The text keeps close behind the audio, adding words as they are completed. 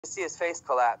see his face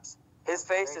collapse. His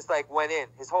face just like went in.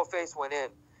 His whole face went in,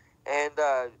 and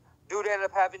dude ended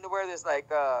up having to wear this like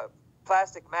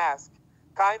plastic mask,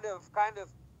 kind of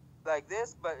like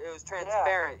this, but it was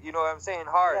transparent. You know what I'm saying?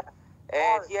 Hard. Yeah.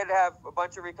 And he had to have a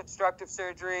bunch of reconstructive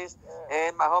surgeries,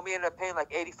 and my homie ended up paying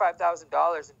like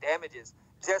 $85,000 in damages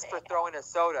just for throwing a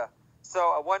soda. So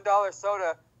a $1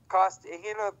 soda cost. He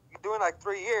ended up doing like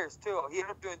 3 years too. He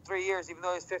ended up doing 3 years, even though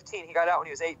he was 15. He got out when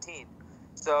he was 18.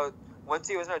 So once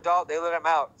he was an adult, they let him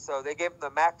out. So they gave him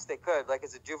the max they could, like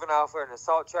as a juvenile for an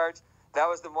assault charge. That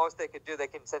was the most they could do. They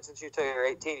can sentence you till you're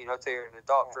 18, you know, till you're an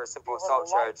adult for a simple assault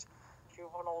charge.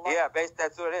 Juvenile life. Yeah,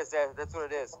 that's what it is. That's what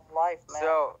it is. Life, man.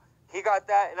 So he got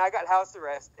that, and I got house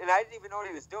arrest. And I didn't even know what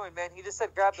he was doing, man. He just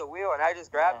said grab the wheel, and I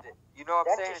just grabbed it. You know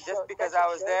what I'm saying? Just because I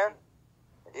was there.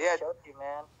 Yeah. You,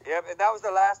 man. Yep, and that was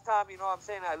the last time, you know what I'm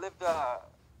saying, I left, you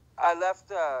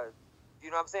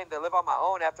know what I'm saying, to live on my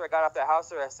own after I got off the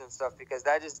house arrest and stuff, because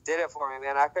that just did it for me,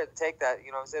 man. I couldn't take that,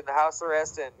 you know what I'm saying, the house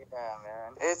arrest, and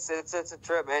man. It's a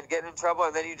trip, man, getting in trouble,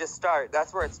 and then you just start.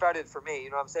 That's where it started for me, you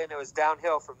know what I'm saying? It was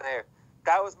downhill from there.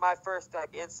 That was my first,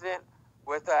 like, incident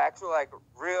with actual, like,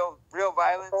 real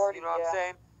violence, you know what I'm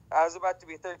saying? I was about to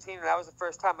be 13, and that was the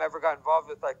first time I ever got involved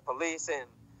with, like, police, and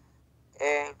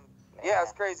yeah,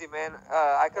 it's crazy, man.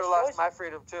 I could have lost my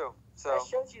freedom, too. So it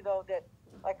shows you, though, that,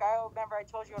 like, I remember I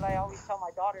told you what I always tell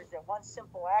my daughters, that one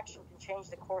simple action can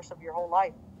change the course of your whole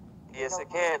life. Yes,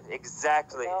 it can.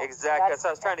 Exactly. Exactly. That's what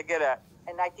I was trying to get at.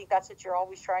 And I think that's what you're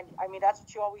always trying to, I mean, that's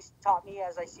what you always taught me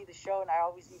as I see the show, and I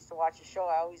always used to watch the show.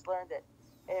 I always learned that,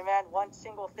 hey, man, one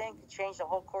single thing can change the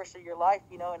whole course of your life,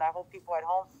 you know, and I hope people at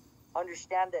home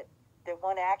understand that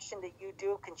one action that you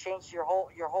do can change your whole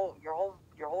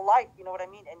life, you know what I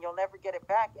mean? And you'll never get it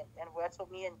back. And that's what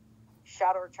me and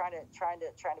Shadow are trying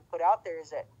to put out there, is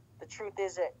that the truth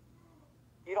is that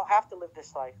you don't have to live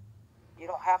this life. You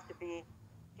don't have to be,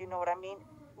 you know what I mean?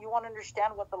 You want to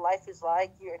understand what the life is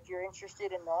like. If you're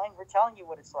interested in knowing, we're telling you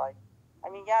what it's like.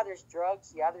 I mean, yeah, there's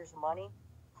drugs. Yeah, there's money.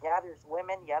 Yeah, there's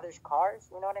women. Yeah, there's cars.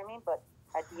 You know what I mean? But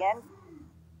at the end,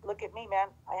 look at me, man.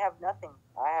 I have nothing.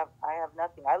 I have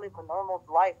nothing. I live a normal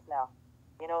life now,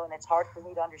 you know, and it's hard for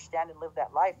me to understand and live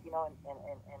that life, you know, and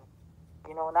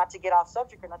you know, not to get off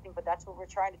subject or nothing, but that's what we're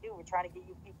trying to do. We're trying to get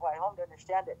you people at home to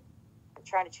understand it. We're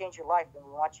trying to change your life, and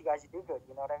we want you guys to do good.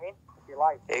 You know what I mean? With your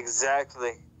life.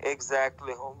 Exactly,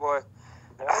 homeboy.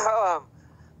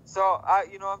 So,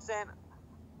 you know what I'm saying?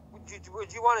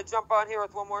 Would you want to jump on here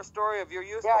with one more story of your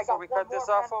youth before we cut this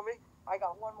off for me? I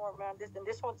got one more, man. This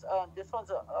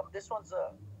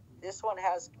one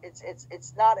has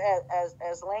it's not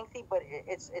as lengthy, but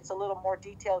it's a little more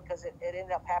detailed, because it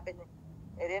ended up happening.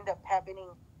 It ended up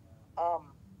happening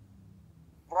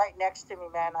right next to me,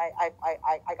 man. I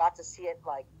got to see it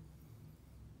like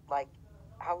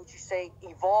how would you say,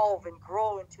 evolve and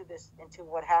grow into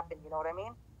what happened. You know what I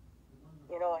mean?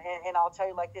 You know, and I'll tell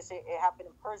you like this. It happened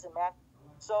in prison, man.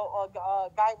 So a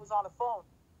guy was on the phone,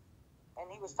 and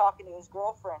he was talking to his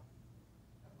girlfriend,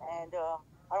 and I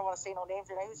don't want to say no names,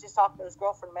 and he was just talking to his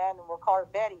girlfriend, man, and we'll call her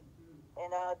Betty.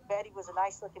 And Betty was a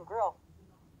nice looking girl,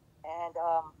 and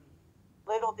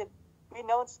little did we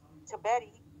know to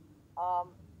Betty,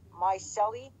 my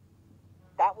cellie,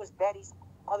 that was Betty's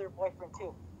other boyfriend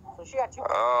too. So she had two.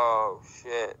 Oh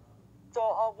shit. So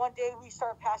one day we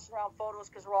started passing around photos,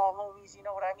 because we're all homies, you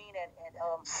know what I mean, and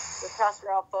we're passing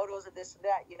around photos of this and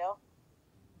that, you know.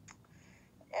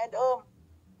 And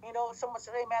you know, someone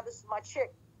said, "Hey man, this is my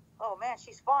chick." Oh man,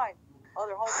 she's fine.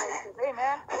 Other homeboy says, "Hey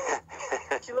man,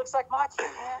 she looks like my chick,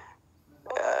 man."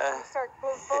 We start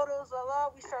putting photos.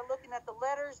 We start looking at the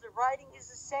letters. The writing is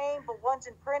the same, but one's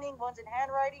in printing, one's in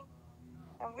handwriting.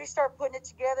 And we start putting it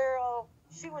together.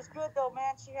 She was good though,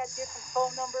 man. She had different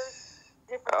phone numbers,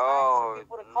 different times for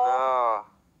people to call. No.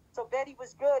 So Betty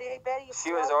was good. Hey Betty, if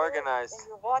she was organized. And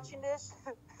you're watching this,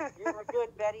 you're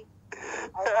good, Betty.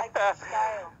 I like your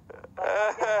style.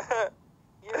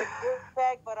 You're a good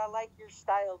bag, but I like your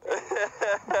style, Betty.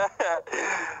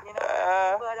 You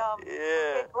know, but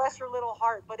yeah. Bless her little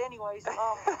heart. But anyways,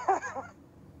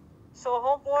 so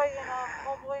homeboy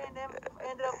and them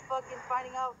ended up fucking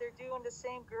finding out they're doing the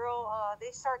same girl.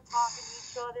 They start talking to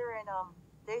each other, and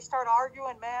they start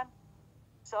arguing, man.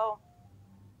 So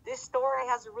this story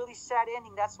has a really sad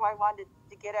ending. That's why I wanted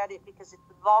to get at it, because it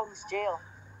involves jail.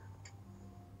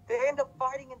 They end up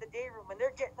fighting in the day room, and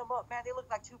they're getting them up, man. They look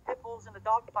like two pit bulls in a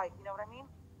dog fight, you know what I mean?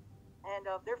 And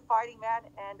they're fighting, man,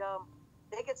 and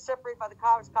they get separated by the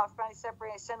cops. Cops finally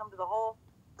separate and send them to the hole.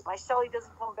 My cellie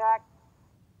doesn't come back.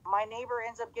 My neighbor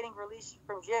ends up getting released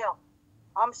from jail.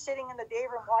 I'm sitting in the day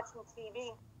room watching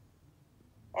TV,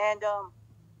 and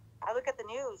I look at the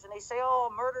news, and they say, "Oh,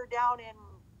 murder down in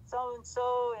so and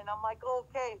so, and I'm like,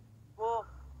 okay. Well,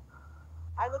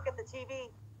 I look at the TV,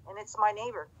 and it's my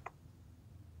neighbor.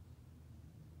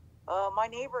 My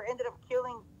neighbor ended up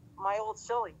killing my old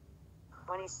Sully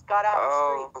when he got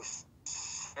out of the street.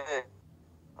 Shit.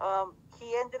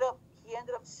 He ended up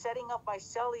setting up my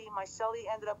Sully. My Sully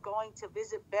ended up going to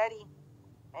visit Betty,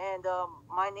 and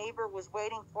my neighbor was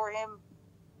waiting for him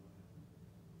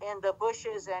in the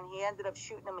bushes, and he ended up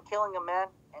shooting him and killing him, man.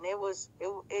 And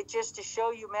it just to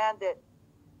show you, man, that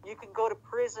you can go to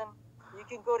prison, you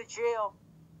can go to jail,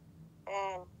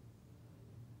 and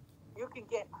you can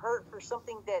get hurt for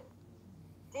something that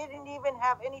didn't even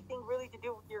have anything really to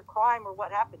do with your crime or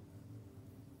what happened.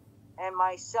 And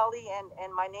my Sully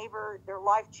and my neighbor, their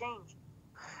life changed.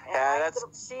 And I ended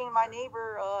up seeing my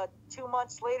neighbor 2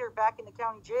 months later back in the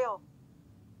county jail.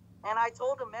 And I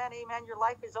told him, man, hey, man, your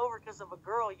life is over because of a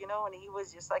girl, you know. And he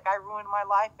was just like, I ruined my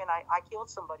life and I killed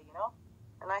somebody, you know.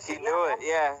 And I said, he knew it,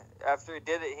 yeah. After he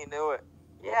did it, he knew it.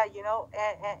 Yeah, you know,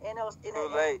 and it was too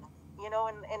late. You know,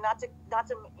 and not to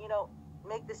you know,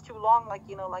 make this too long, like,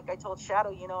 you know, like I told Shadow,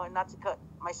 you know, and not to cut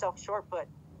myself short, but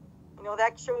you know,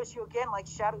 that shows you again, like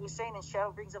Shadow was saying, and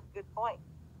Shadow brings up a good point,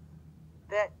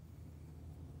 that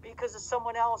because of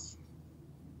someone else,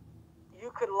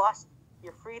 you could have lost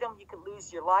your freedom, you could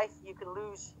lose your life, you could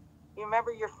lose. You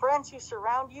remember, your friends who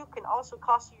surround you can also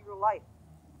cost you your life.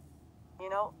 You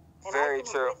know, and Very I've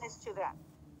been true. a witness to that.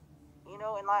 You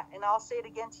know, and I'll say it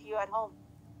again to you at home.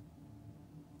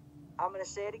 I'm gonna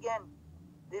say it again.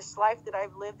 This life that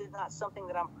I've lived is not something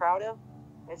that I'm proud of.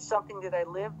 It's something that I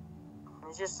lived.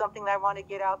 It's just something that I want to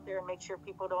get out there and make sure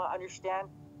people don't understand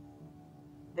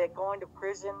that going to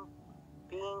prison,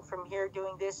 being from here,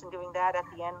 doing this and doing that, at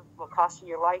the end will cost you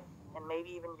your life and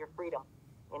maybe even your freedom.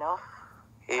 You know?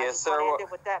 Yes, sir. I end it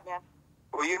with that, man.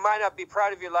 Well, you might not be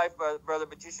proud of your life, brother,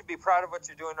 but you should be proud of what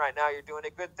you're doing right now. You're doing a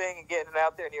good thing and getting it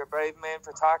out there, and you're a brave man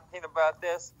for talking about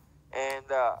this.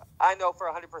 And I know for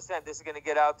 100% this is going to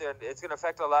get out there, and it's going to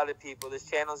affect a lot of people. This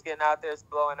channel's getting out there. It's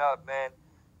blowing up, man.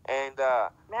 And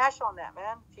smash on that,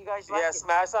 man. If you guys like it.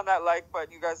 Smash on that like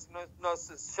button. You guys know,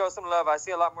 show some love. I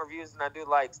see a lot more views than I do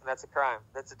likes, and that's a crime.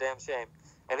 That's a damn shame.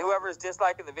 And whoever is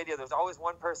disliking the video, there's always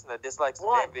one person that dislikes the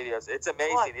damn videos. It's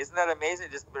amazing. Isn't that amazing?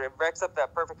 It just breaks up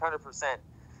that perfect 100%.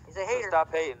 He's a hater. So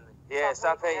stop hating. Yeah,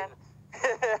 stop hating.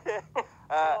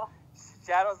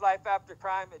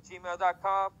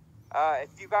 shadowslifeaftercrime@gmail.com.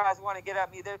 If you guys want to get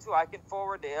at me there too, I can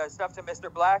forward stuff to Mr.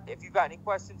 Black. If you got any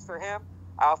questions for him,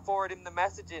 I'll forward him the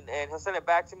message and he'll send it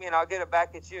back to me, and I'll get it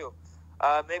back at you.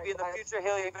 Maybe in the future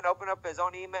he'll even open up his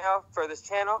own email for this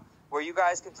channel where you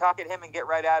guys can talk at him and get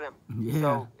right at him. Yeah.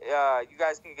 So you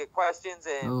guys can get questions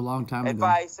and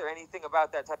advice or anything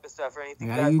about that type of stuff or anything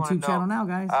I you got guys a want to know. YouTube channel now,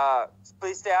 guys.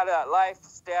 Please stay out of that life.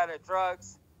 Stay out of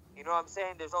drugs. You know what I'm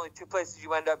saying? There's only two places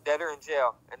you end up, dead or in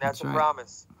jail, and that's a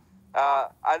promise.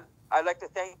 I'd like to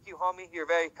thank you, homie. You're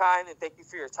very kind, and thank you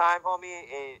for your time, homie,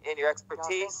 and your expertise.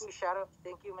 No, thank you, Shadow.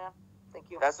 Thank you, man. Thank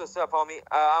you. That's what's up, homie.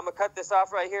 I'm gonna cut this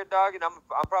off right here, dog, and I'm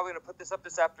probably gonna put this up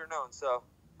this afternoon. So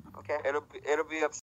okay, it'll be up.